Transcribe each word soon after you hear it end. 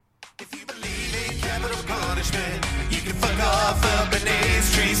capital punishment. You can fuck off up an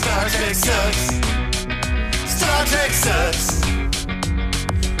A's tree. Star Trek sucks. Star Trek sucks.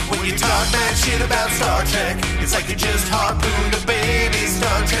 When you talk mad shit about Star Trek, it's like you just harpooned a baby.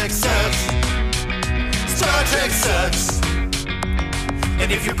 Star Trek sucks. Star Trek sucks.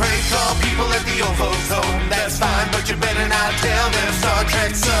 And if you prank call people at the old folks home, that's fine, but you better not tell them Star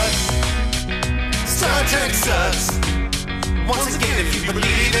Trek sucks. Star Trek sucks. Once again, if you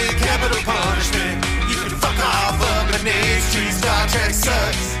believe in capital punishment, you can fuck off up an A's tree. Star Trek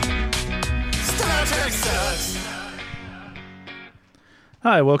sucks. Star Trek sucks.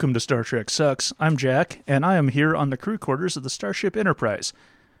 Hi, welcome to Star Trek Sucks. I'm Jack, and I am here on the crew quarters of the Starship Enterprise.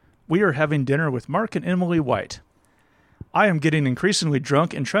 We are having dinner with Mark and Emily White. I am getting increasingly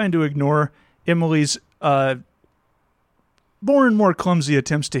drunk and trying to ignore Emily's more and more clumsy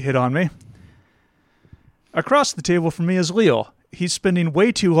attempts to hit on me. Across the table from me is Leo. He's spending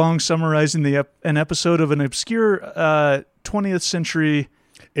way too long summarizing an episode of an obscure 20th century...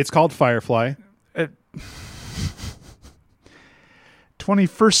 It's called Firefly.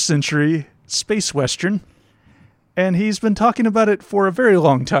 21st century space western, and he's been talking about it for a very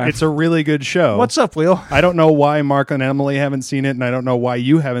long time. It's a really good show. What's up, Leo? I don't know why Mark and Emily haven't seen it, and I don't know why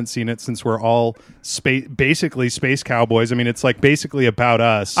you haven't seen it, since we're all basically space cowboys. I mean, it's like basically about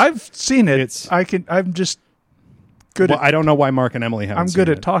us. I've seen it. I'm just good. I don't know why Mark and Emily haven't. I'm seen good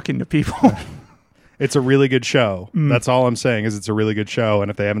it. at talking to people. It's a really good show. That's all I'm saying, is it's a really good show,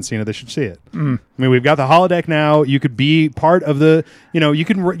 and if they haven't seen it, they should see it. I mean, we've got the holodeck now. You could be part of the, you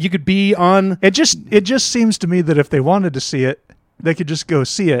could be on. It just seems to me that if they wanted to see it, they could just go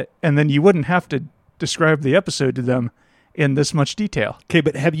see it, and then you wouldn't have to describe the episode to them in this much detail. Okay,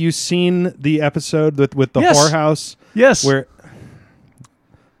 but have you seen the episode with the Yes. whorehouse? Yes. Where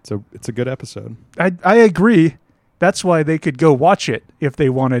it's a good episode. I agree. That's why they could go watch it if they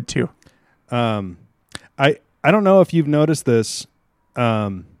wanted to. I don't know if you've noticed this.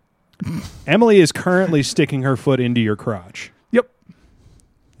 Emily is currently sticking her foot into your crotch. Yep.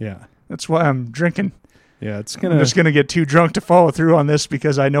 Yeah. That's why I'm drinking. Yeah, I'm just going to get too drunk to follow through on this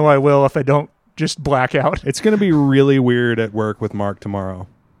because I know I will if I don't just black out. It's going to be really weird at work with Mark tomorrow.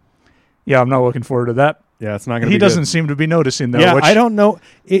 Yeah, I'm not looking forward to that. Yeah, it's not going to be He doesn't good. seem to be noticing, though. Yeah, I don't know.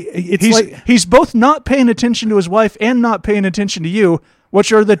 He's both not paying attention to his wife and not paying attention to you,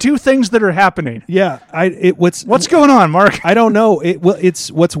 which are the two things that are happening. Yeah, what's going on, Mark? I don't know.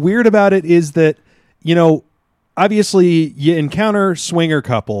 It's what's weird about it is that, obviously you encounter swinger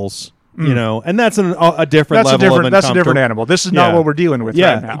couples, and that's a different level of That's a different animal. This is not what we're dealing with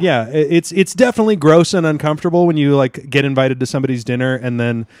right now. Yeah, it's definitely gross and uncomfortable when you get invited to somebody's dinner and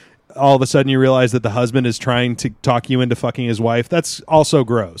then all of a sudden you realize that the husband is trying to talk you into fucking his wife. That's also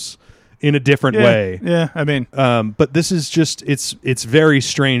gross in a different way. Yeah, I mean, but this is just it's very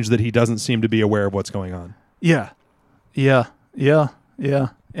strange that he doesn't seem to be aware of what's going on. Yeah.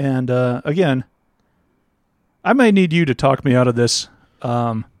 And again, I may need you to talk me out of this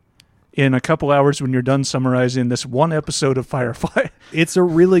in a couple hours when you're done summarizing this one episode of Firefly. It's a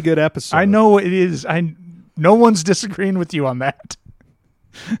really good episode. I know it is. No one's disagreeing with you on that.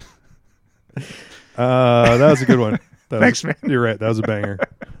 That was a good one. Thanks, man. You're right. That was a banger.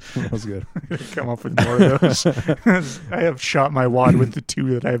 That was good. Come up with more of those. I have shot my wad with the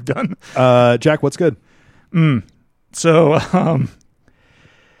two that I've done. Jack, what's good? So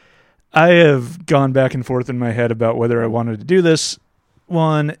I have gone back and forth in my head about whether I wanted to do this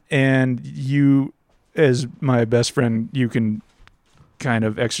one, and you, as my best friend, you can kind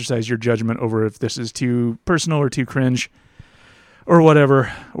of exercise your judgment over if this is too personal or too cringe or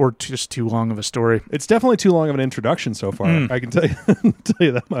whatever, or just too long of a story. It's definitely too long of an introduction so far. I can tell you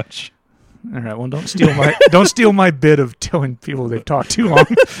that much. All right. Well, don't steal my bit of telling people they've talked too long.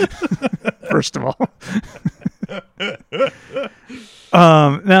 First of all.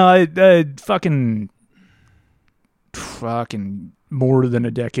 Now I fucking more than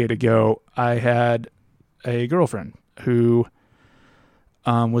a decade ago, I had a girlfriend who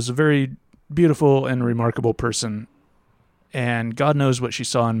was a very beautiful and remarkable person. And God knows what she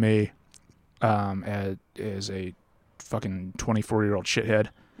saw in me as a fucking 24-year-old shithead.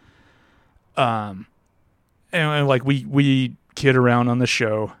 And we kid around on the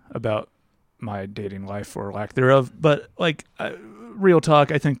show about my dating life or lack thereof. But real talk,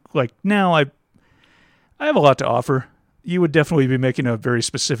 I think now I have a lot to offer. You would definitely be making a very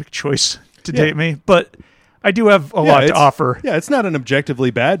specific choice to date me, but I do have a lot to offer. Yeah, it's not an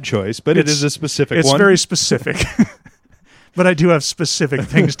objectively bad choice, but it is a specific one. It's very specific. But I do have specific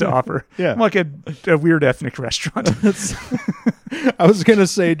things to offer. Yeah. I'm like a weird ethnic restaurant. I was going to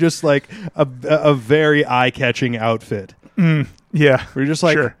say just like a very eye-catching outfit. Yeah. Where you're just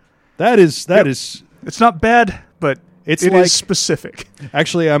like, sure. that is It's not bad, but It's it like- is specific.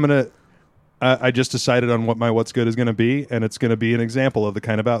 Actually, I'm gonna. I just decided on what my what's good is going to be, and it's going to be an example of the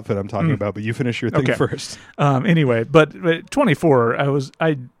kind of outfit I'm talking about. But you finish your thing Okay. first. Anyway, but 24,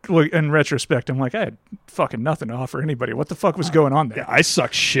 in retrospect, I'm like, I had fucking nothing to offer anybody. What the fuck was going on there? Yeah, I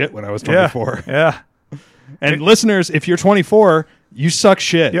sucked shit when I was Yeah. 24. Yeah. And listeners, if you're 24, you suck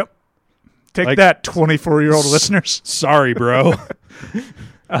shit. Yep. Take Like- that, 24-year-old listeners. Sorry, bro.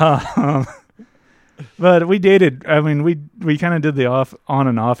 But we dated. I mean, we kind of did the on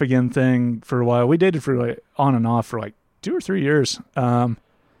and off again thing for a while. We dated for like on and off for like 2 or 3 years. I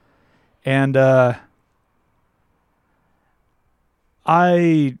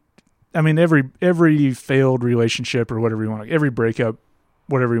mean, every failed relationship or whatever you want to, every breakup,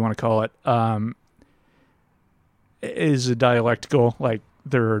 whatever you want to call it, is a dialectical. Like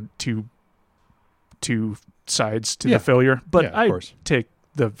there are two sides to Yeah. the failure. But Yeah, of I course. take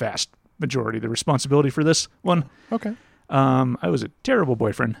the vast majority of the responsibility for this one. Okay. I was a terrible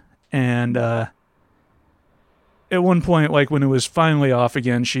boyfriend, and at one point, like when it was finally off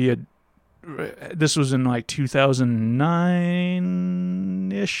again, she had. This was in like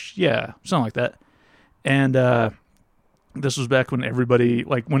 2009-ish, yeah, something like that. And this was back when everybody,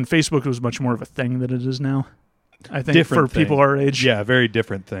 like when Facebook was much more of a thing than it is now. I think Different for people thing. our age, Yeah, very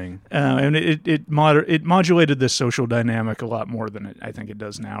different thing. and it modulated this social dynamic a lot more than I think it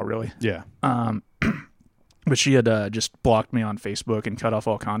does now, really. Yeah. But she had just blocked me on Facebook and cut off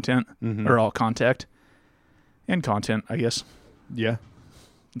all content or all contact and content, I guess. Yeah.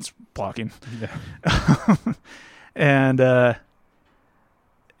 It's blocking. Yeah. And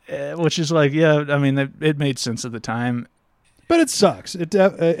which is like, yeah, I mean, it made sense at the time. But it sucks.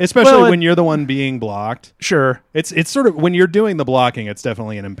 Especially Well, when you're the one being blocked. Sure. It's sort of when you're doing the blocking, it's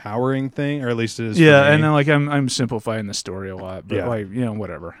definitely an empowering thing, or at least it is. Yeah, for me. and then, like I'm simplifying the story a lot, but Yeah. like,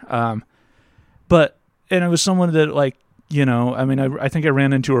 whatever. But and it was someone that, like, I mean, I think I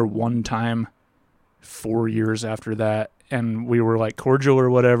ran into her one time 4 years after that, and we were like cordial or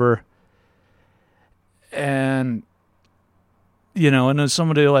whatever. And and as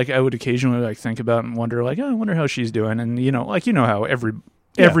somebody, like, I would occasionally like think about and wonder, like, oh, I wonder how she's doing. And like, how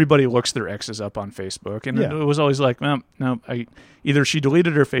everybody looks their exes up on Facebook, and Yeah. it was always like, well, no, either she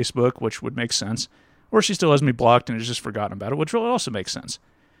deleted her Facebook, which would make sense, or she still has me blocked and has just forgotten about it, which will also make sense.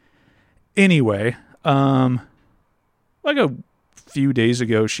 Anyway, like a few days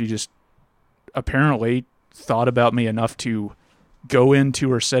ago, she just apparently thought about me enough to go into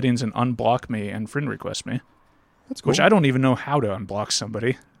her settings and unblock me and friend request me. That's cool. Which I don't even know how to unblock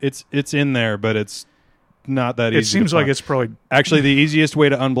somebody. It's in there, but it's not that easy. It seems to like find. it's probably Actually, the easiest way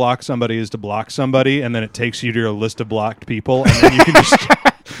to unblock somebody is to block somebody, and then it takes you to your list of blocked people, and then you can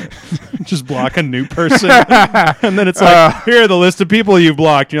just block a new person. And then it's like, here are the list of people you've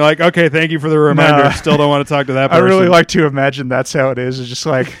blocked. And you're like, okay, thank you for the reminder. No. Still don't want to talk to that I person. really like to imagine that's how it is. It's just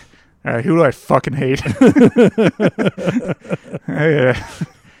like, all right, who do I fucking hate?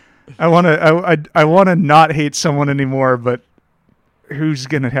 I want to not hate someone anymore, but who's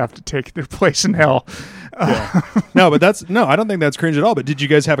going to have to take their place in hell? No, but I don't think that's cringe at all. But did you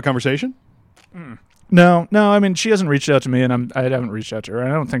guys have a conversation? No. I mean, she hasn't reached out to me, and I haven't reached out to her. I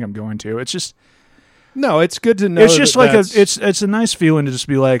don't think I'm going to. It's just, No, it's good to know. it's just like that's- it's a nice feeling to just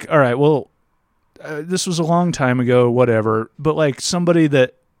be like, all right, well, this was a long time ago, whatever. But like somebody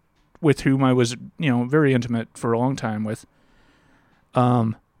with whom I was, very intimate for a long time with,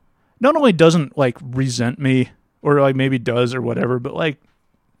 not only doesn't like resent me or like maybe does or whatever, but like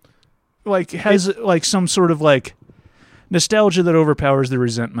has like some sort of like nostalgia that overpowers the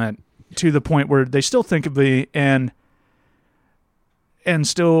resentment to the point where they still think of me and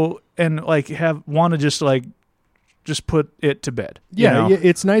like want to just put it to bed. Yeah,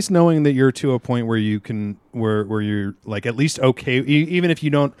 it's nice knowing that you're to a point where you can where you're like at least okay, even if you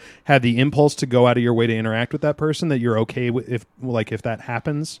don't have the impulse to go out of your way to interact with that person, that you're okay with if that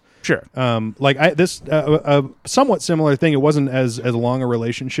happens. Sure. Like a somewhat similar thing. It wasn't as long a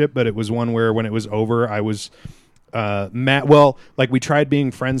relationship, but it was one where when it was over, I was we tried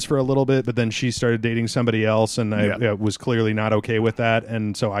being friends for a little bit, but then she started dating somebody else, and I was clearly not okay with that,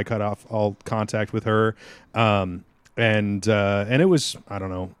 and so I cut off all contact with her. And it was, I don't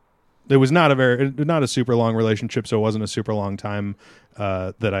know, it was not a super long relationship, so it wasn't a super long time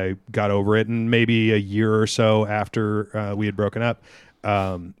that I got over it. And maybe a year or so after we had broken up,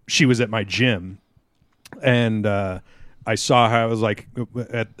 she was at my gym, and I saw her. I was like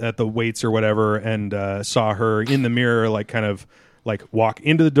at the weights or whatever, and saw her in the mirror, like kind of like walk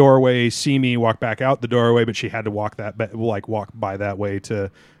into the doorway, see me walk back out the doorway, but she had to walk by that way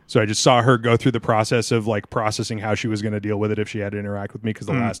to So I just saw her go through the process of like processing how she was going to deal with it if she had to interact with me, because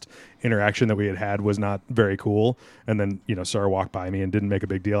the last interaction that we had was not very cool. And then, you know, Sarah walked by me and didn't make a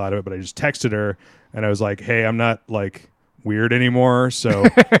big deal out of it, but I just texted her and I was like, hey, I'm not like weird anymore. So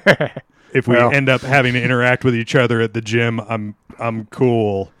if we end up having to interact with each other at the gym, I'm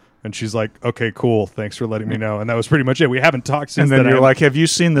cool. And she's like, okay, cool. Thanks for letting me know. And that was pretty much it. We haven't talked since then. And then you're like, have you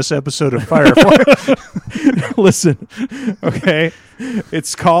seen this episode of Firefly? Listen, okay.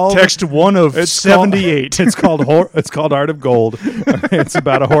 It's called Text 1 of 78. It's called Art of Gold. It's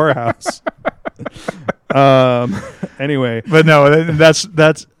about a whorehouse. Anyway. But no, that's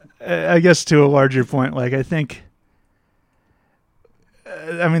I guess to a larger point, like I think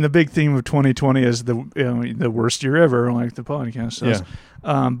I mean the big theme of 2020 is the worst year ever, like the podcast says.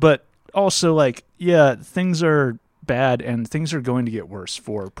 Yeah. But also like, yeah, things are bad and things are going to get worse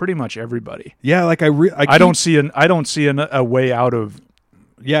for pretty much everybody. Yeah, like I don't see a way out of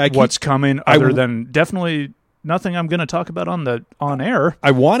what's coming other than definitely nothing I'm going to talk about on air.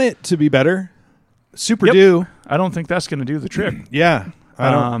 I want it to be better. Super do. I don't think that's going to do the trick. Yeah.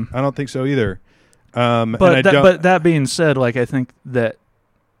 I don't think so either. But that being said, like I think that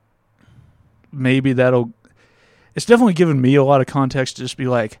maybe it's definitely given me a lot of context to just be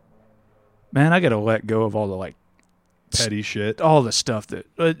like, man, I got to let go of all the like petty shit, all the stuff that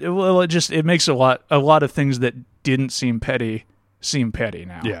it makes a lot of things that didn't seem petty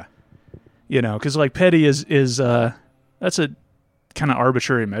now. Yeah, you know, because like petty is that's a kind of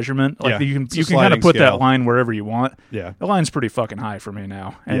arbitrary measurement. Like you can kind of put that line wherever you want. Yeah, the line's pretty fucking high for me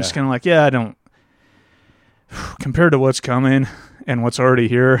now, and it's kind of like, I don't compared to what's coming and what's already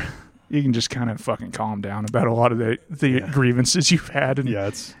here. You can just kind of fucking calm down about a lot of the grievances you've had, and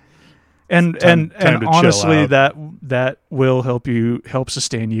it's. And honestly, that will help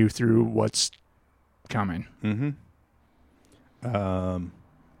sustain you through what's coming. Mm-hmm. You want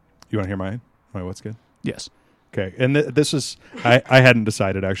to hear my what's good? Yes. Okay, and this is I hadn't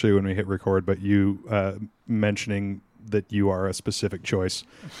decided actually when we hit record, but you mentioning that you are a specific choice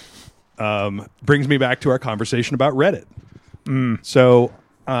brings me back to our conversation about Reddit. So.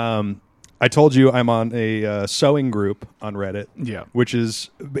 I told you I'm on a sewing group on Reddit. Yeah,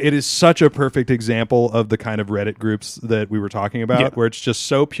 it is such a perfect example of the kind of Reddit groups that we were talking about, where it's just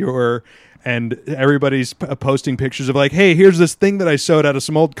so pure, and everybody's posting pictures of like, hey, here's this thing that I sewed out of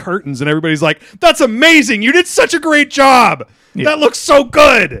some old curtains, and everybody's like, that's amazing! You did such a great job! Yeah. That looks so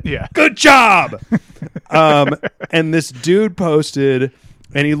good! Yeah, good job! And this dude posted,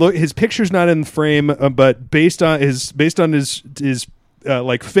 and his picture's not in the frame, but based on his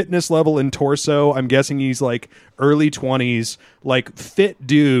like fitness level and torso, I'm guessing he's like early 20s, like fit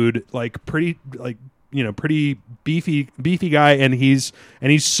dude, like pretty, like, you know, pretty beefy guy, and he's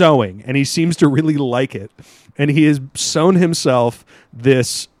sewing, and he seems to really like it, and he has sewn himself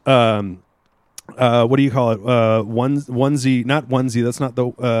this what do you call it, onesie, not onesie, that's not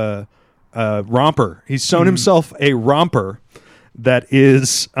the romper. He's sewn himself a romper that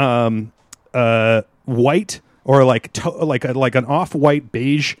is white, or like an off-white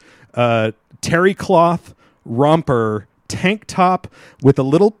beige terry cloth romper tank top with a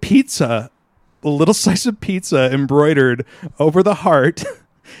little slice of pizza embroidered over the heart,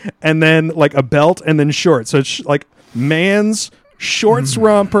 and then like a belt, and then shorts. So it's like man's shorts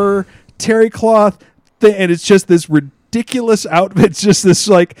romper, terry cloth thing, and it's just this ridiculous outfit. It's just this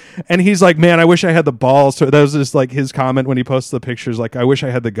like, and he's like, man, I wish I had the balls. So that was just like his comment when he posted the pictures, like, I wish I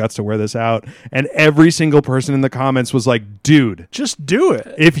had the guts to wear this out. And every single person in the comments was like, dude, just do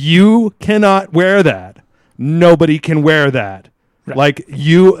it. If you cannot wear that, nobody can wear that. Right. Like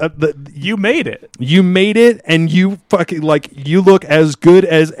you made it. You made it, and you fucking like, you look as good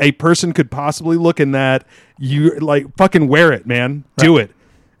as a person could possibly look in that. You like fucking wear it, man. Right. Do it.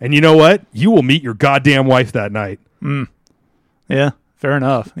 And you know what? You will meet your goddamn wife that night. Yeah, fair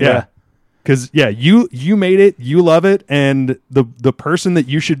enough. Yeah. Because you made it, you love it, and the person that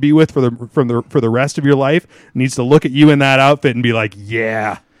you should be with for the rest of your life needs to look at you in that outfit and be like,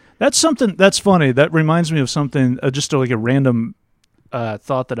 yeah. That's something that's funny. That reminds me of something, just like a random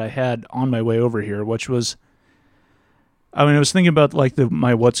thought that I had on my way over here, which was, I was thinking about like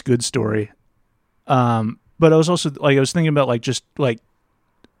my what's good story, but I was also like, I was thinking about like just like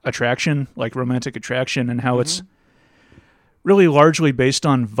attraction, like romantic attraction, and how it's really largely based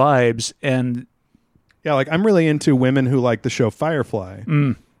on vibes. And yeah, like I'm really into women who like the show Firefly.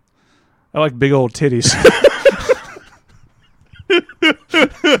 I like big old titties.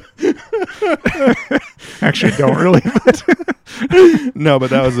 Actually, don't really. But no, but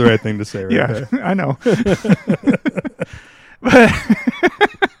that was the right thing to say, right? Yeah, I know.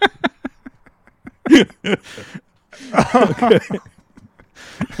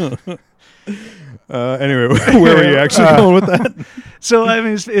 Anyway, where were you actually going with that? So I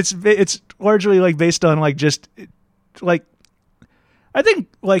mean, it's largely like based on like just like I think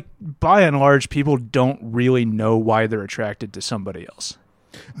like by and large people don't really know why they're attracted to somebody else.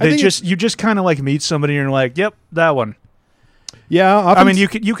 You just kind of like meet somebody and you're like, yep, that one. Yeah, I mean,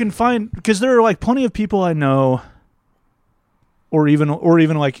 you can find, because there are like plenty of people I know, or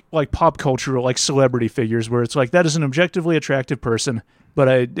even like pop culture, like celebrity figures, where it's like that is an objectively attractive person, but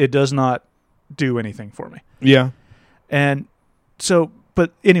it does not do anything for me. Yeah, and so,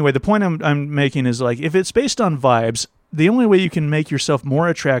 but anyway, the point I'm making is like if it's based on vibes, the only way you can make yourself more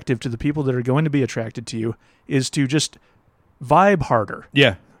attractive to the people that are going to be attracted to you is to just vibe harder.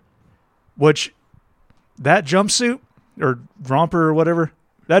 Yeah, which that jumpsuit or romper or whatever,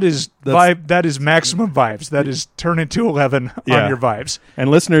 that is maximum vibes. That is turn into 11 on your vibes. And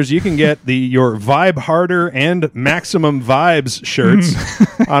listeners, you can get your Vibe Harder and Maximum Vibes shirts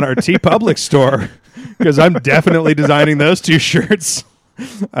on our TeePublic store, because I'm definitely designing those 2 shirts,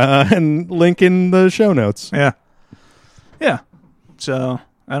 and link in the show notes. Yeah. So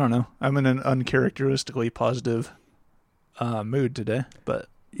I don't know. I'm in an uncharacteristically positive mood today, but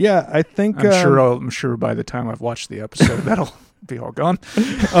yeah, I think I'm sure by the time I've watched the episode, that'll be all gone.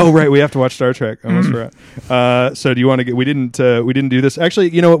 Oh, right, we have to watch Star Trek. I almost forgot. So, do you want to get? We didn't do this.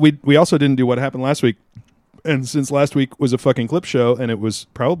 Actually, you know what? We also didn't do what happened last week. And since last week was a fucking clip show, and it was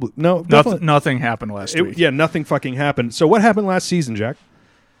probably nothing happened last week. Yeah, nothing fucking happened. So, what happened last season, Jack?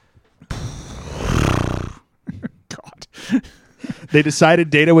 God, they decided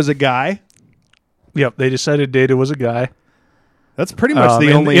Data was a guy. Yep, they decided Data was a guy. That's pretty much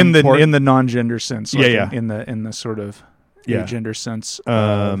the only in the non-gender sense. Like yeah. In the sort of agender sense.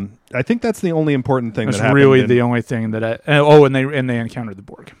 I think that's the only important thing. That's really the only thing that I. And they encountered the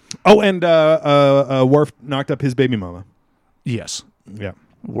Borg. Oh, and Worf knocked up his baby mama. Yes. Yeah.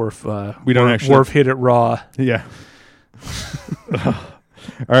 Worf. Worf hit it raw. Yeah. All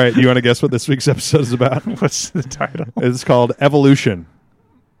right. You want to guess what this week's episode is about? What's the title? It's called Evolution.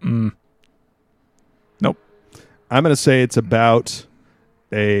 Nope. I'm going to say it's about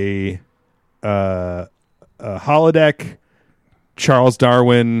a holodeck, Charles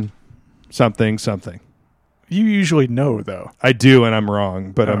Darwin, something. You usually know, though. I do, and I'm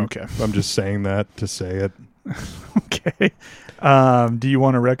wrong, but okay. I'm just saying that to say it. Okay. Do you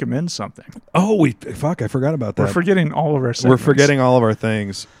want to recommend something? Oh, I forgot about that. We're forgetting all of our segments. We're forgetting all of our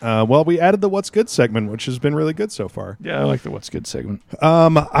things. Well, we added the What's Good segment, which has been really good so far. Yeah, I like the What's Good segment.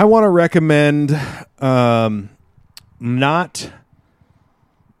 I want to recommend not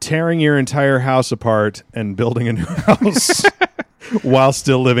tearing your entire house apart and building a new house while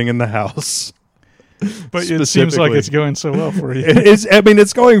still living in the house. But it seems like it's going so well for you. It is. I mean,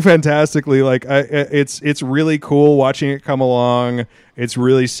 it's going fantastically. Like, it's really cool watching it come along. It's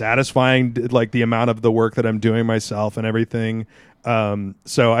really satisfying, like the amount of the work that I'm doing myself and everything.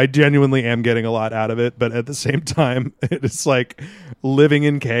 So I genuinely am getting a lot out of it. But at the same time, it's like living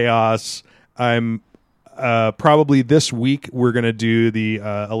in chaos. I'm probably this week we're going to do the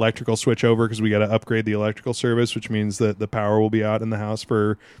electrical switch over because we got to upgrade the electrical service, which means that the power will be out in the house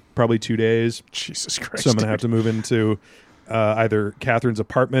for probably 2 days. Jesus Christ. So I'm going to have to move into either Catherine's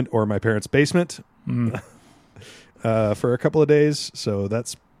apartment or my parents' basement for a couple of days. So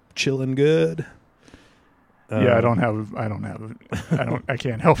that's chilling good. Yeah, I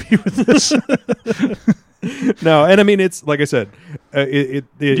can't help you with this. No, and I mean, it's like I said, do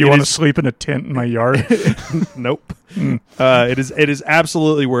you want to sleep in a tent in my yard? Nope. It is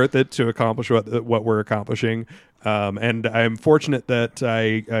absolutely worth it to accomplish what we're accomplishing. And I'm fortunate that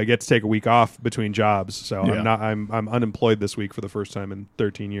I get to take a week off between jobs. So yeah. I'm unemployed this week for the first time in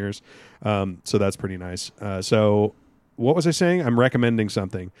 13 years. So that's pretty nice. So what was I saying? I'm recommending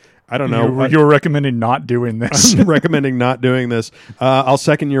something. I don't know. You were recommending not doing this. I'm recommending not doing this. I'll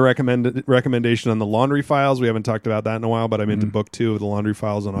second your recommendation on the Laundry Files. We haven't talked about that in a while, but I'm into book 2 of the Laundry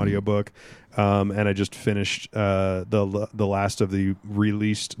Files on audiobook. And I just finished the last of the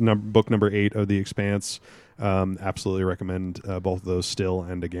released book number 8 of The Expanse. Absolutely recommend both of those still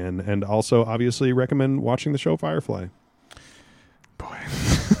and again. And also, obviously, recommend watching the show Firefly. Boy.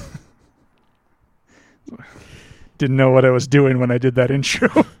 Didn't know what I was doing when I did that intro.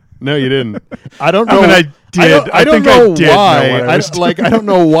 No, you didn't. I don't know. I mean, I did. I don't know why. I I don't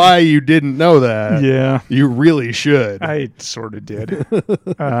know why you didn't know that. Yeah, you really should. I sort of did.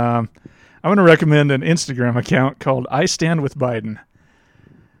 I'm going to recommend an Instagram account called I Stand with Biden.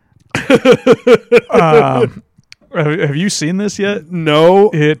 Have you seen this yet?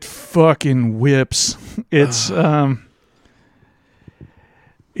 No. It fucking whips. It's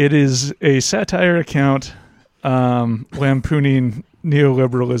it is a satire account lampooning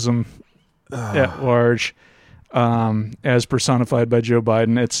neoliberalism at large, as personified by Joe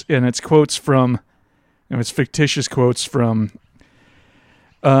Biden. It's quotes from, it's fictitious quotes from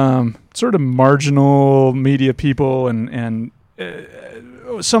sort of marginal media people and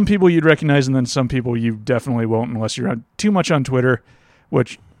some people you'd recognize, and then some people you definitely won't unless you're too much on Twitter,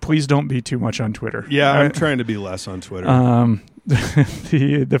 which please don't be too much on Twitter. Yeah, I'm trying to be less on Twitter.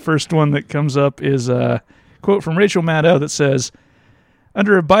 The first one that comes up is a quote from Rachel Maddow that says,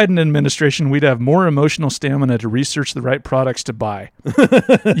 "Under a Biden administration, we'd have more emotional stamina to research the right products to buy.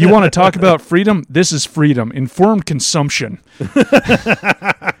 You want to talk about freedom? This is freedom. Informed consumption."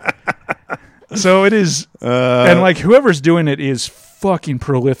 So it is, and like whoever's doing it is fucking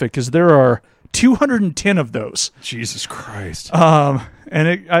prolific because there are 210 of those. Jesus Christ. And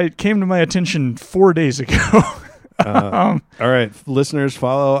it came to my attention 4 days ago. All right, listeners,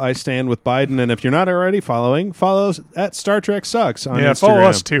 follow I Stand with Biden, and if you're not already follow at Star Trek Sucks on Instagram. Follow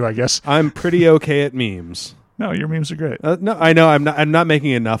us too, I guess. I'm pretty okay at memes. No, your memes are great. No, I know I'm not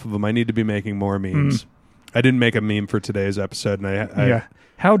making enough of them. I need to be making more memes. I didn't make a meme for today's episode, and I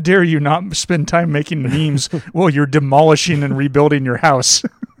How dare you not spend time making memes while you're demolishing and rebuilding your house?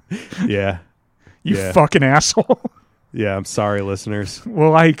 Yeah. You fucking asshole. Yeah, I'm sorry, listeners.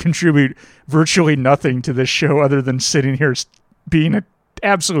 Well, I contribute virtually nothing to this show other than sitting here being an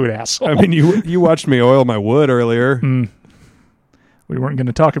absolute asshole. I mean, you watched me oil my wood earlier. We weren't going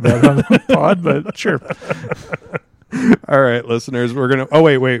to talk about it on the pod, but sure. All right, listeners, we're going to... Oh,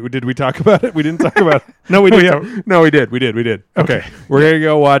 wait. Did we talk about it? We didn't talk about it. No, we did. Yeah. No, we did. We did. Okay. We're going to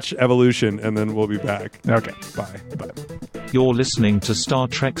go watch Evolution, and then we'll be back. Okay. Bye. You're listening to Star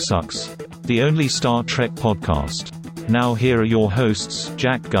Trek Sucks, the only Star Trek podcast. Now here are your hosts,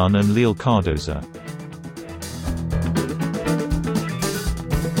 Jack Gunn and Leal Cardoza.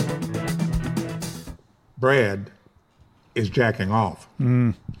 Brad is jacking off.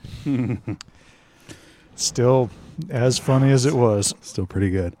 Still as funny as it was. Still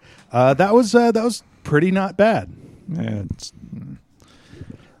pretty good. That was pretty not bad. Yeah, it's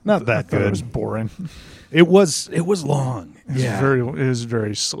Not that good. It was boring. It was long. It was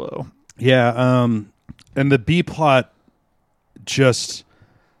very slow. Yeah, and the B plot just...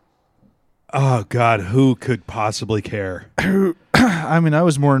 Oh, God, who could possibly care? I mean, I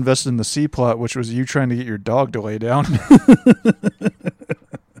was more invested in the C plot, which was you trying to get your dog to lay down.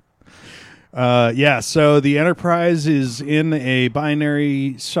 So the Enterprise is in a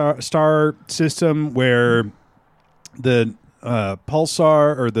binary star system where the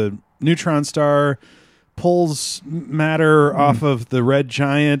pulsar or the neutron star pulls matter off of the red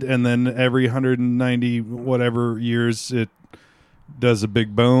giant, and then every 190 whatever years it does a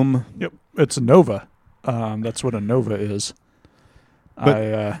big boom. Yep, it's a nova. That's what a nova is.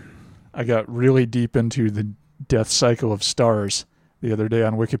 But I got really deep into the death cycle of stars the other day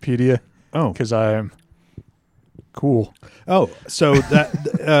on Wikipedia. Oh, because I'm cool. Oh, so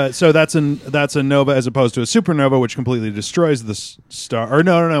that's a nova as opposed to a supernova, which completely destroys the star. Or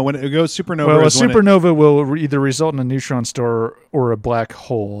no. When it goes supernova, well, a supernova will either result in a neutron star or a black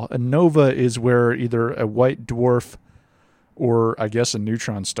hole. A nova is where either a white dwarf or I guess a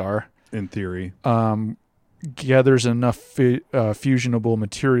neutron star, in theory, gathers enough fusionable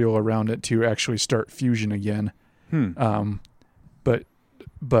material around it to actually start fusion again. But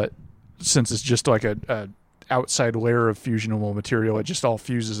since it's just like a outside layer of fusionable material, it just all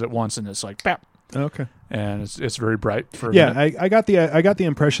fuses at once, and it's like bap. Okay, and it's very bright for a minute. I got the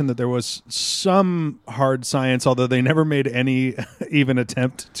impression that there was some hard science, although they never made any even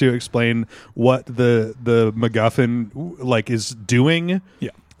attempt to explain what the MacGuffin is doing.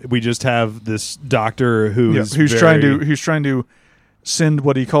 Yeah, we just have this doctor who's trying to send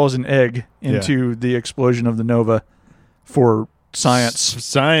what he calls an egg into the explosion of the nova for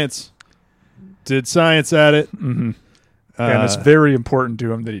science. Did science at it. Mm-hmm. And it's very important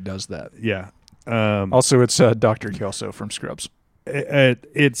to him that he does that. Yeah. Also, it's Dr. Kelso from Scrubs.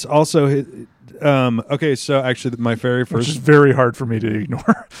 It's also... okay, so actually my very first... Which is very hard for me to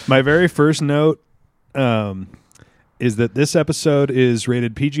ignore. My very first note is that this episode is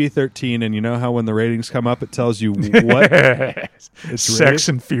rated PG-13, and you know how when the ratings come up, it tells you what? It's Sex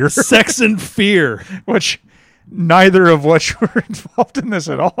and Fear. Sex and Fear. Which... neither of which were involved in this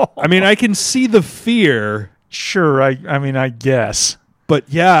at all. I mean, I can see the fear. Sure, I mean, I guess. But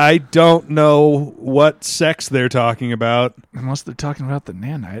yeah, I don't know what sex they're talking about. Unless they're talking about the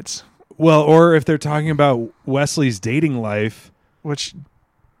nanites. Well, or if they're talking about Wesley's dating life. Which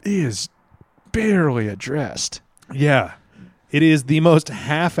is barely addressed. Yeah. It is the most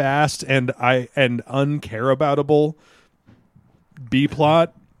half-assed and uncareaboutable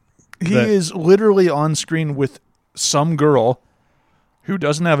B-plot. He is literally on screen with some girl who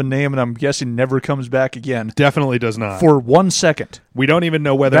doesn't have a name, and I'm guessing never comes back again Definitely does not. for 1 second. We don't even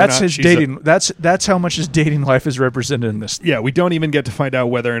know whether That's or not his she's dating. That's how much his dating life is represented in this. yeah, we don't even get to find out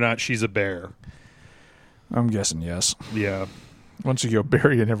whether or not she's a bear. I'm guessing yes. Yeah. Once you go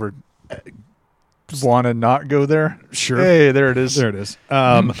bear, you never want to not go there. Sure. Hey, there it is. There it is.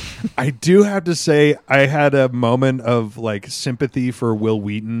 I do have to say I had a moment of like sympathy for Will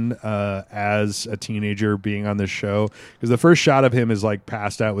Wheaton as a teenager being on this show, because the first shot of him is like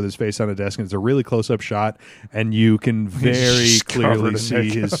passed out with his face on a desk, and it's a really close-up shot, and you can very just covered clearly in see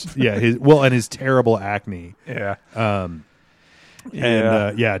makeup. his terrible acne. Yeah.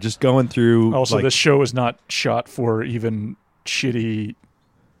 And just going through. Also, like, this show is not shot for even shitty,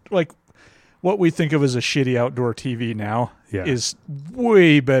 like what we think of as a shitty outdoor TV now Yeah. is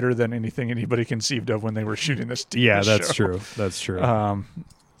way better than anything anybody conceived of when they were shooting this TV yeah, show. that's true. That's true. Um,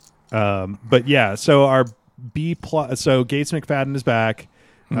 But yeah, so our B plot. So Gates McFadden is back,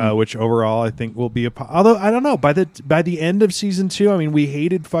 which overall I think will be although I don't know, by the end of season 2, I mean, we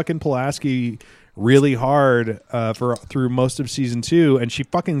hated fucking Pulaski really hard through most of season 2, and she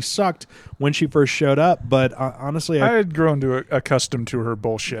fucking sucked when she first showed up. But honestly, I had grown to accustomed to her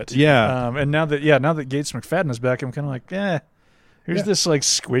bullshit. Yeah. And now that Gates McFadden is back, I'm kind of like, here's this like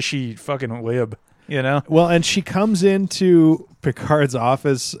squishy fucking lib, you know? well, and she comes into Picard's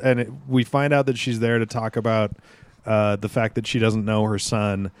office, and we find out that she's there to talk about the fact that she doesn't know her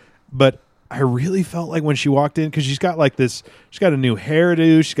son. But I really felt like when she walked in, because she's got a new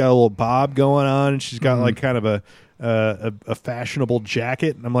hairdo, she's got a little bob going on, and she's got like kind of a fashionable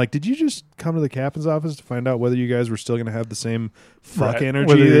jacket. And I'm like, did you just come to the captain's office to find out whether you guys were still going to have the same fuck Right.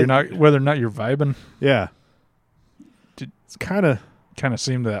 energy? Whether or not you're vibing. Yeah. It's kind of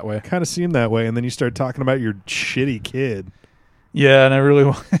Seemed that way. seemed that way. And then you start talking about your shitty kid. Yeah, and I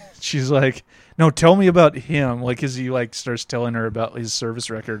really she's like, no, tell me about him. Like, as he like starts telling her about his service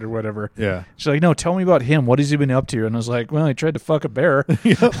record or whatever. Yeah. She's like, no, tell me about him. What has he been up to? And I was like, well, he tried to fuck a bear.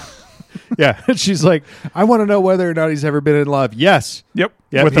 Yeah. She's like, I want to know whether or not he's ever been in love. Yes. Yep.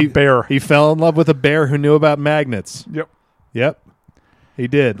 Yep, With a bear. He fell in love with a bear who knew about magnets. Yep. Yep. He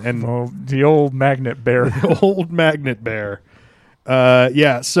did. And Oh, the old magnet bear. old magnet bear.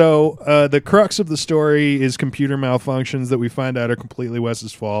 So the crux of the story is computer malfunctions that we find out are completely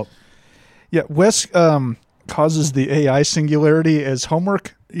Wes's fault. Yeah, Wes causes the AI singularity as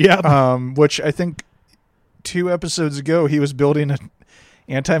homework. Yeah. Which I think 2 episodes ago he was building an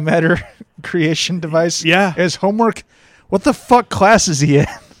antimatter creation device. Yeah. as homework. What the fuck class is he in?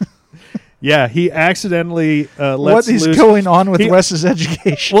 Yeah, he accidentally lets What is loose. going on with Wes's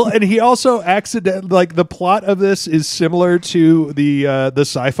education? Well, and he also like the plot of this is similar to the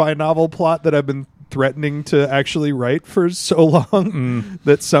sci-fi novel plot that I've been threatening to actually write for so long,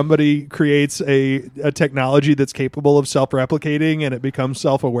 that somebody creates a technology that's capable of self-replicating, and it becomes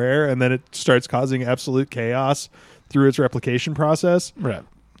self-aware, and then it starts causing absolute chaos through its replication process. Right.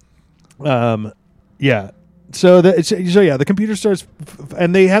 Yeah. So the computer starts,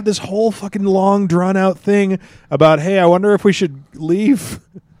 and they have this whole fucking long, drawn out thing about, hey, I wonder if we should leave.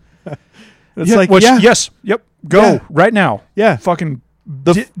 Yes. Yep. Go Yeah. right now. Yeah. Fucking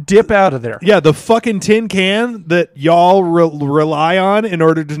dip out of there. Yeah, the fucking tin can that y'all rely on in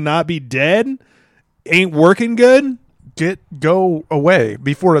order to not be dead ain't working good. Go away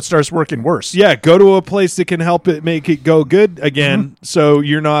before it starts working worse. Yeah, go to a place that can help it make it go good again, so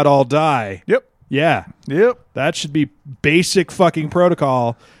you're not all die. Yep. Yeah, Yep. that should be basic fucking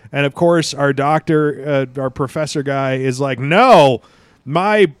protocol. And of course, our doctor, our professor guy is like, no,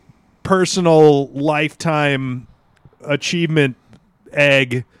 my personal lifetime achievement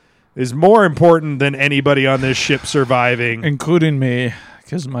egg is more important than anybody on this ship surviving. Including me,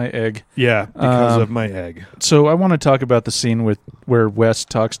 because my egg. Yeah, because of my egg. So I want to talk about the scene where Wes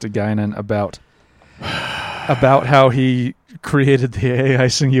talks to Guinan about how he created the AI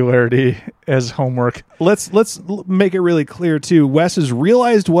singularity as homework. Let's make it really clear too. Wes has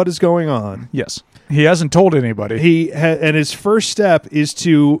realized what is going on. Yes. He hasn't told anybody. And his first step is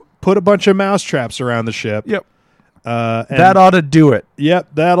to put a bunch of mouse traps around the ship. Yep. And That ought to do it. Yep,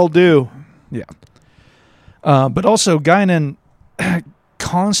 that'll do. Yeah. But also, Guinan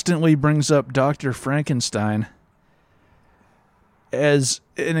constantly brings up Dr. Frankenstein as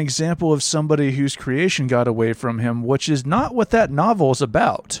an example of somebody whose creation got away from him, which is not what that novel is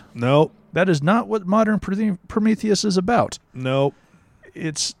about. Nope. That is not what Modern Prometheus is about. Nope.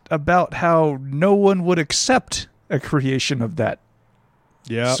 It's about how no one would accept a creation of that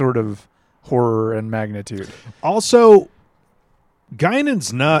Yeah. sort of horror and magnitude. Also,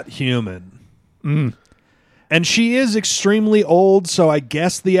 Guinan's not human. And she is extremely old, so I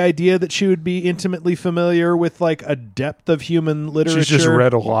guess the idea that she would be intimately familiar with like a depth of human literature. She's just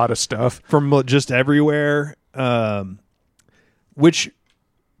read a lot of stuff from just everywhere, which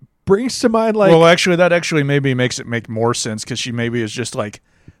brings to mind like. Well, actually, that actually maybe makes it make more sense because she maybe is just like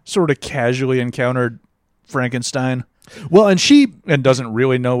sort of casually encountered Frankenstein. Well, and doesn't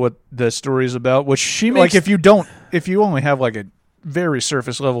really know what the story is about. Which she like makes, if you only have like a very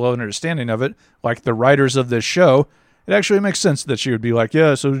surface level understanding of it, like the writers of this show, it actually makes sense that she would be like,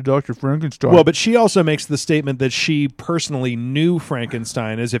 yeah, so did Dr. Frankenstein. Well, but she also makes the statement that she personally knew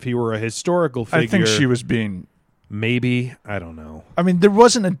Frankenstein as if he were a historical figure. I think she was being. Maybe, I don't know. I mean, there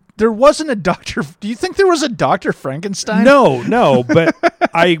wasn't a Dr. Do you think there was a Dr. Frankenstein? No, but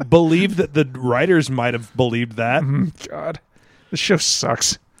I believe that the writers might have believed that. God, this show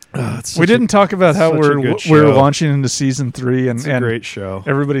sucks. It's We didn't talk about how such a good we're show. launching into season 3, and It's a great show.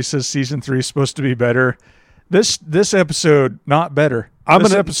 Everybody says season 3 is supposed to be better. This episode not better.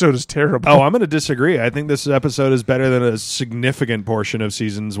 This episode is terrible. Oh, I'm going to disagree. I think this episode is better than a significant portion of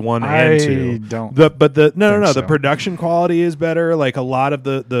seasons 1 and 2. Don't. No. so. The production quality is better. Like a lot of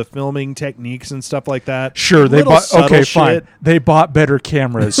the filming techniques and stuff like that. Sure, they Little bought. Okay, subtle fine. shit. They bought better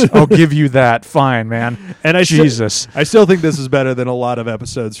cameras. I'll give you that. Fine, man. And I Jesus. I still think this is better than a lot of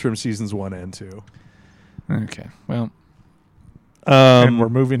episodes from seasons 1 and 2. Okay, well, and we're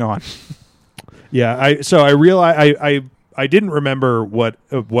moving on. Yeah, I realized I didn't remember what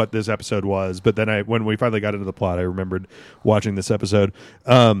this episode was, but then when we finally got into the plot, I remembered watching this episode.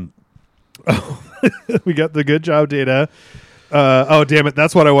 We got the good job data. Oh damn it!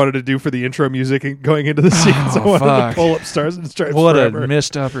 That's what I wanted to do for the intro music and going into the scenes. I wanted to pull up Stars and Stripes. What Forever. a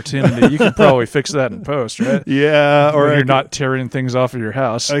missed opportunity! You could probably fix that in post, right? Yeah, or When I you're could- not tearing things off of your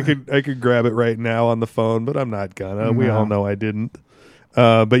house. I could grab it right now on the phone, but I'm not gonna. We No. all know I didn't.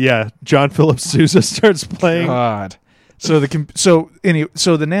 But yeah, John Philip Sousa starts playing. God. So the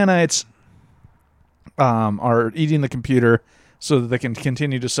nanites are eating the computer so that they can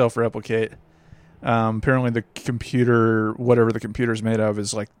continue to self-replicate. Apparently, the computer, whatever the computer's made of,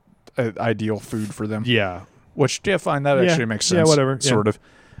 is like ideal food for them. Yeah, Which, fine, that Yeah. actually makes Yeah, sense. whatever. Yeah. Sort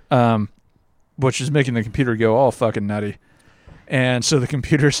of. Which is making the computer go all fucking nutty. And so the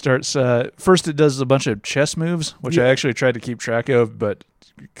computer starts. First, it does a bunch of chess moves, which I actually tried to keep track of, but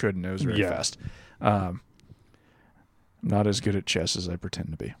couldn't. It was very fast. Not as good at chess as I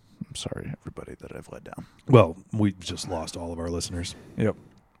pretend to be. I'm sorry, everybody, that I've let down. well, we just lost all of our listeners. Yep.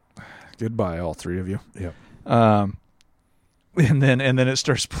 Goodbye, all three of you. Yep. And then it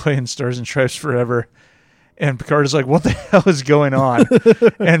starts playing Stars and Stripes Forever. And Picard is like, what the hell is going on?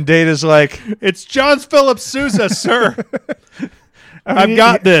 And Data's like, It's John Philip Sousa, sir. I've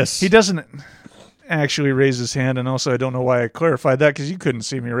got this. He doesn't actually raise his hand. And also, I don't know why I clarified that because you couldn't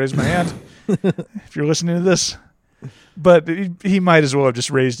see me raise my hand if you're listening to this. But he might as well have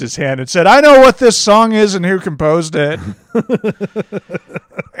just raised his hand and said, I know what this song is and who composed it.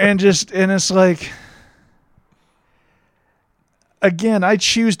 and it's like, again, I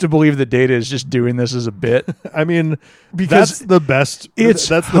choose to believe that Data is just doing this as a bit. I mean, Because that's the best. It's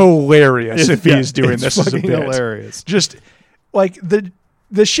that's hilarious if yeah, he's doing it's this as a fucking bit. hilarious. Just like the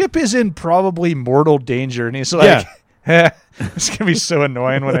ship is in probably mortal danger, and he's like, it's gonna be so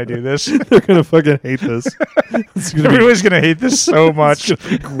annoying when I do this. They're gonna fucking hate this. It's gonna be Everybody's gonna hate this so much.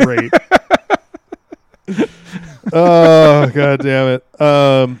 great. Oh god damn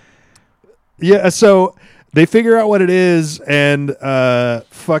it. Yeah, so they figure out what it is and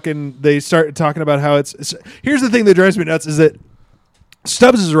fucking they start talking about how it's here's the thing that drives me nuts is that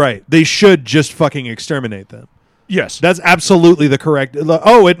Stubbs is right. They should just fucking exterminate them. Yes, That's absolutely the correct.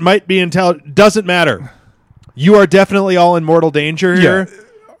 Oh, it might be intelligent. Doesn't matter. You are definitely all in mortal danger here.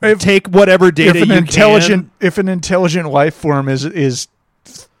 Take whatever data if you an intelligent life form is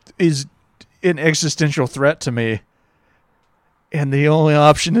an existential threat to me, and the only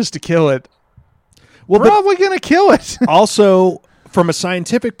option is to kill it, Well, probably gonna kill it. also, from a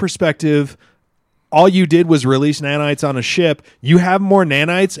scientific perspective, all you did was release nanites on a ship. You have more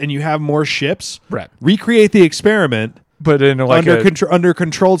nanites and you have more ships. Right. Recreate the experiment But in like under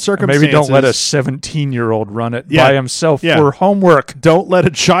controlled circumstances. maybe don't let a 17-year-old run it Yeah. by himself Yeah. for homework. Don't let a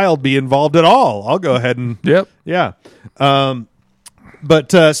child be involved at all. I'll go ahead and Yep. yeah.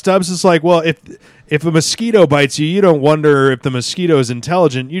 But Stubbs is like, well, if a mosquito bites you, you don't wonder if the mosquito is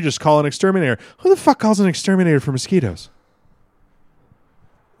intelligent. You just call an exterminator. Who the fuck calls an exterminator for mosquitoes?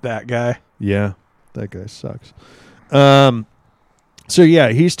 That guy. Yeah, that guy sucks. So yeah,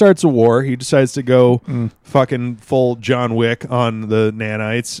 he starts a war. He decides to go fucking full John Wick on the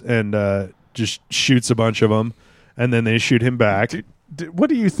nanites and just shoots a bunch of them, and then they shoot him back. What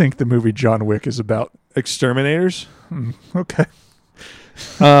do you think the movie John Wick is about? exterminators. Okay.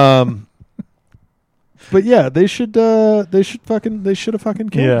 But yeah, they should have fucking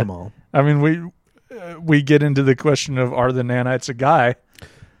killed Yeah. them all. I mean, we get into the question of, are the nanites a guy?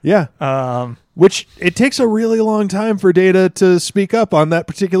 Yeah. Which it takes a really long time for Data to speak up on that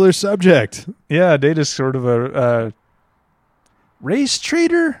particular subject. Yeah, Data's sort of a race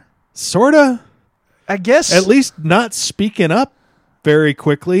traitor, Sorta. I guess. At least not speaking up very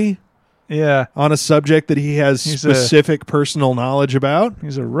quickly Yeah. on a subject that he has He's specific personal knowledge about.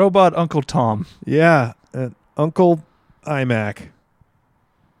 He's a robot Uncle Tom. Yeah. Uncle iMac.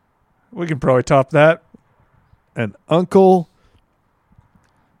 We can probably top that. And Uncle...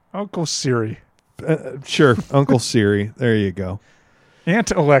 Uncle Siri. Sure, Uncle Siri. There you go.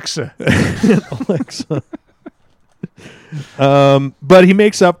 Aunt Alexa. Alexa. But he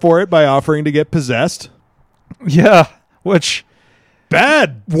makes up for it by offering to get possessed. Yeah. Which...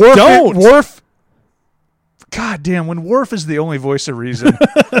 Bad. Worf, Worf. God damn, when Worf is the only voice of reason.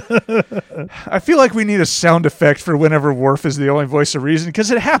 I feel like we need a sound effect for whenever Worf is the only voice of reason,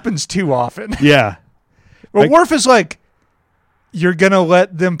 because it happens too often. Yeah. But Worf is like, you're going to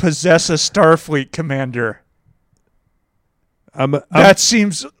let them possess a Starfleet commander. That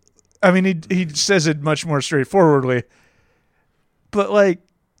seems... I mean, he says it much more straightforwardly. But, like,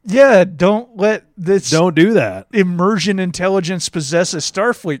 yeah, don't let this... Don't do that. Immersion intelligence possess a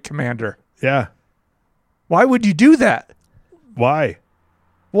Starfleet commander. Yeah. Why would you do that? Why?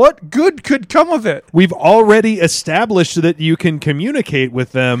 What good could come of it? We've already established that you can communicate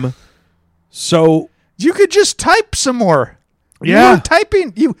with them, so... You could just type some more. Yeah. You were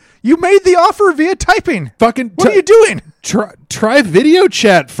typing. You made the offer via typing. Fucking... What are you doing? Try video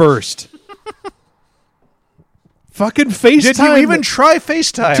chat first. Fucking FaceTime. Did you even try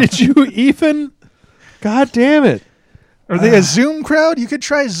FaceTime? Did you even... God damn it. Are they a Zoom crowd? You could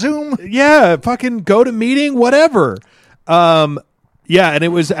try Zoom. Yeah, fucking go to meeting, whatever. Yeah, and it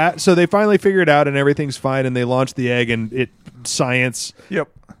was... so they finally figured it out and everything's fine and they launched the egg and science... Yep.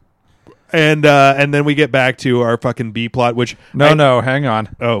 And then we get back to our fucking B plot, which... No, hang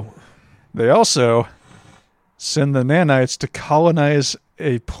on. Oh. They also send the nanites to colonize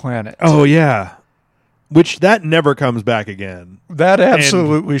a planet. Oh, yeah. Which that never comes back again. That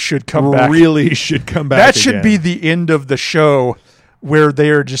absolutely should come back. Really should come back That should be the end of the show where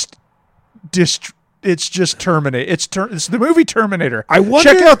they are just... it's just Terminator. It's the movie Terminator. I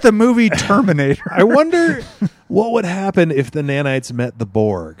wonder, check out the movie Terminator. I wonder what would happen if the nanites met the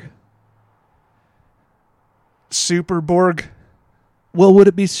Borg. Super Borg. Well, would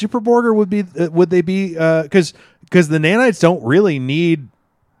it be Super Borg or would they be because the nanites don't really need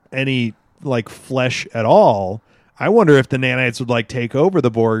any like flesh at all. I wonder if the nanites would like take over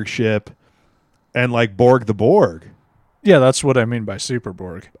the Borg ship and like Borg the Borg. Yeah, that's what I mean by Super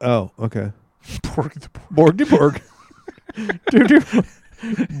Borg. Oh, okay. Borg the Borg. Borg the Borg.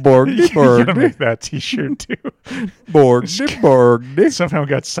 Borg the You Borg. gotta make that T-shirt too. Borg the Borg. Somehow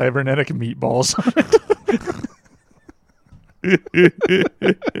got cybernetic meatballs on it.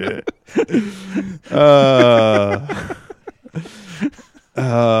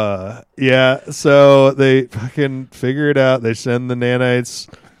 Yeah, so they fucking figure it out. They send the nanites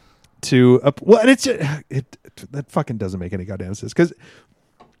to and that fucking doesn't make any goddamn sense because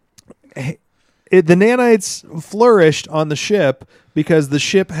the nanites flourished on the ship because the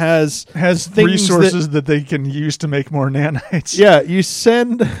ship has things resources that they can use to make more nanites. Yeah, you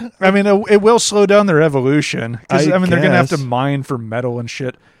send. I mean, it will slow down their evolution because I they're gonna have to guess. mine for metal and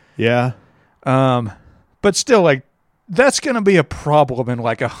shit. Yeah, but still, like that's gonna be a problem in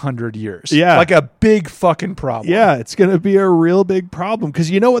like 100 years. Yeah, like a big fucking problem. Yeah, it's gonna be a real big problem because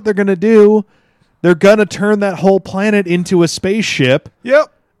you know what they're gonna do? They're gonna turn that whole planet into a spaceship.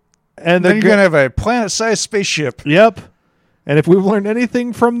 Yep. And then you're gonna have a planet-sized spaceship. Yep. And if we've learned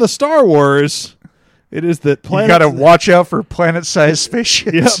anything from the Star Wars, it is that you got to watch out for planet-sized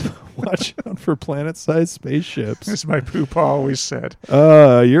spaceships. Yep. Watch out for planet-sized spaceships. As my poopa always said.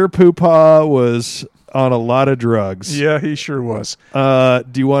 Your poopa was on a lot of drugs. Yeah, he sure was.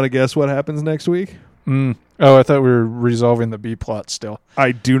 Do you want to guess what happens next week? Oh, I thought we were resolving the B plot still.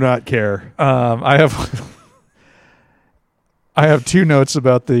 I do not care. I have two notes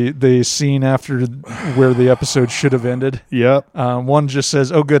about the scene after where the episode should have ended. Yep. One just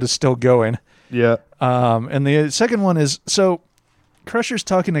says, "Oh, good, it's still going." Yeah. And the second one is, so Crusher's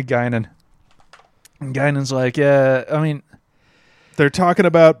talking to Guinan. And Guinan's like, yeah, I mean... They're talking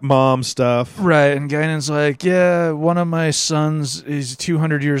about mom stuff. Right, and Guinan's like, yeah, one of my sons is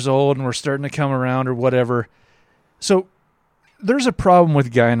 200 years old and we're starting to come around or whatever. So there's a problem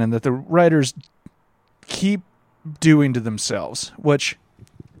with Guinan that the writers keep doing to themselves, which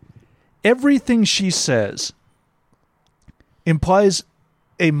everything she says implies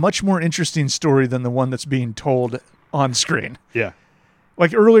a much more interesting story than the one that's being told on screen. Yeah.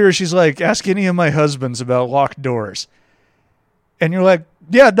 Like earlier, she's like, ask any of my husbands about locked doors. And you're like,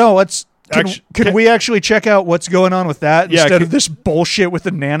 yeah, no, let's... Can we actually check out what's going on with that instead of this bullshit with the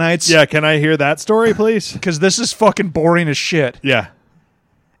nanites? Yeah, can I hear that story, please? Because this is fucking boring as shit. Yeah.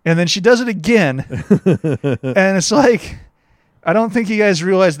 And then she does it again. And it's like, I don't think you guys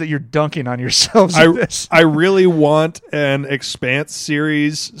realize that you're dunking on yourselves with this. I really want an Expanse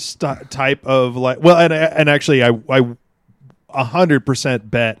series type of like... Well, and actually, I 100%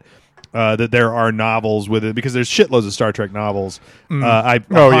 bet... that there are novels with it because there's shitloads of Star Trek novels. I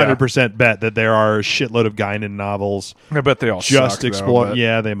 100% bet that there are a shitload of Guinan novels. I bet they all just explore. Though,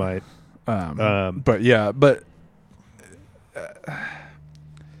 yeah, they might. But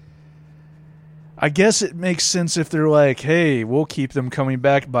I guess it makes sense if they're like, hey, we'll keep them coming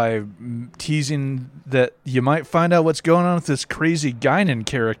back by teasing that you might find out what's going on with this crazy Guinan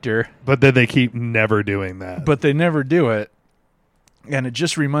character. But then they keep never doing that. But they never do it. And it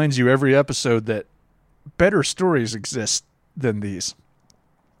just reminds you every episode that better stories exist than these.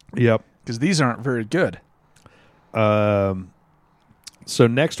 Yep. Because these aren't very good. So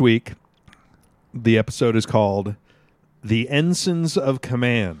next week, the episode is called The Ensigns of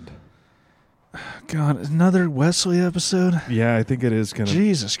Command. God, another Wesley episode? Yeah, I think it is going to...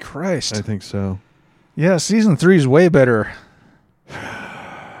 Jesus Christ. I think so. Yeah, season 3 is way better.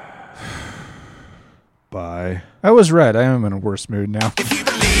 Bye. I was right. I am in a worse mood now. If you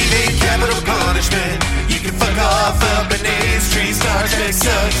believe in capital punishment, you can fuck off up an A's tree. Star Trek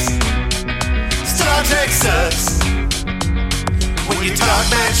sucks. Star Trek sucks. When you talk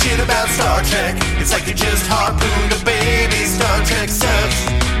mad shit about Star Trek, it's like you just harpooned a baby. Star Trek sucks.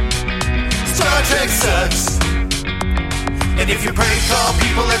 Star Trek sucks. And if you prank call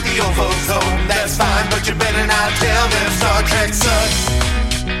people at the old folks home, that's fine, but you better not tell them Star Trek sucks.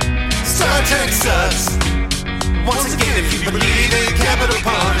 Star Trek sucks. Once again, if you believe in capital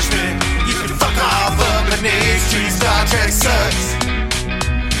punishment, you can fuck off up an A's tree. Star Trek sucks.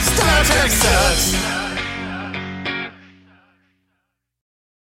 Star Trek sucks.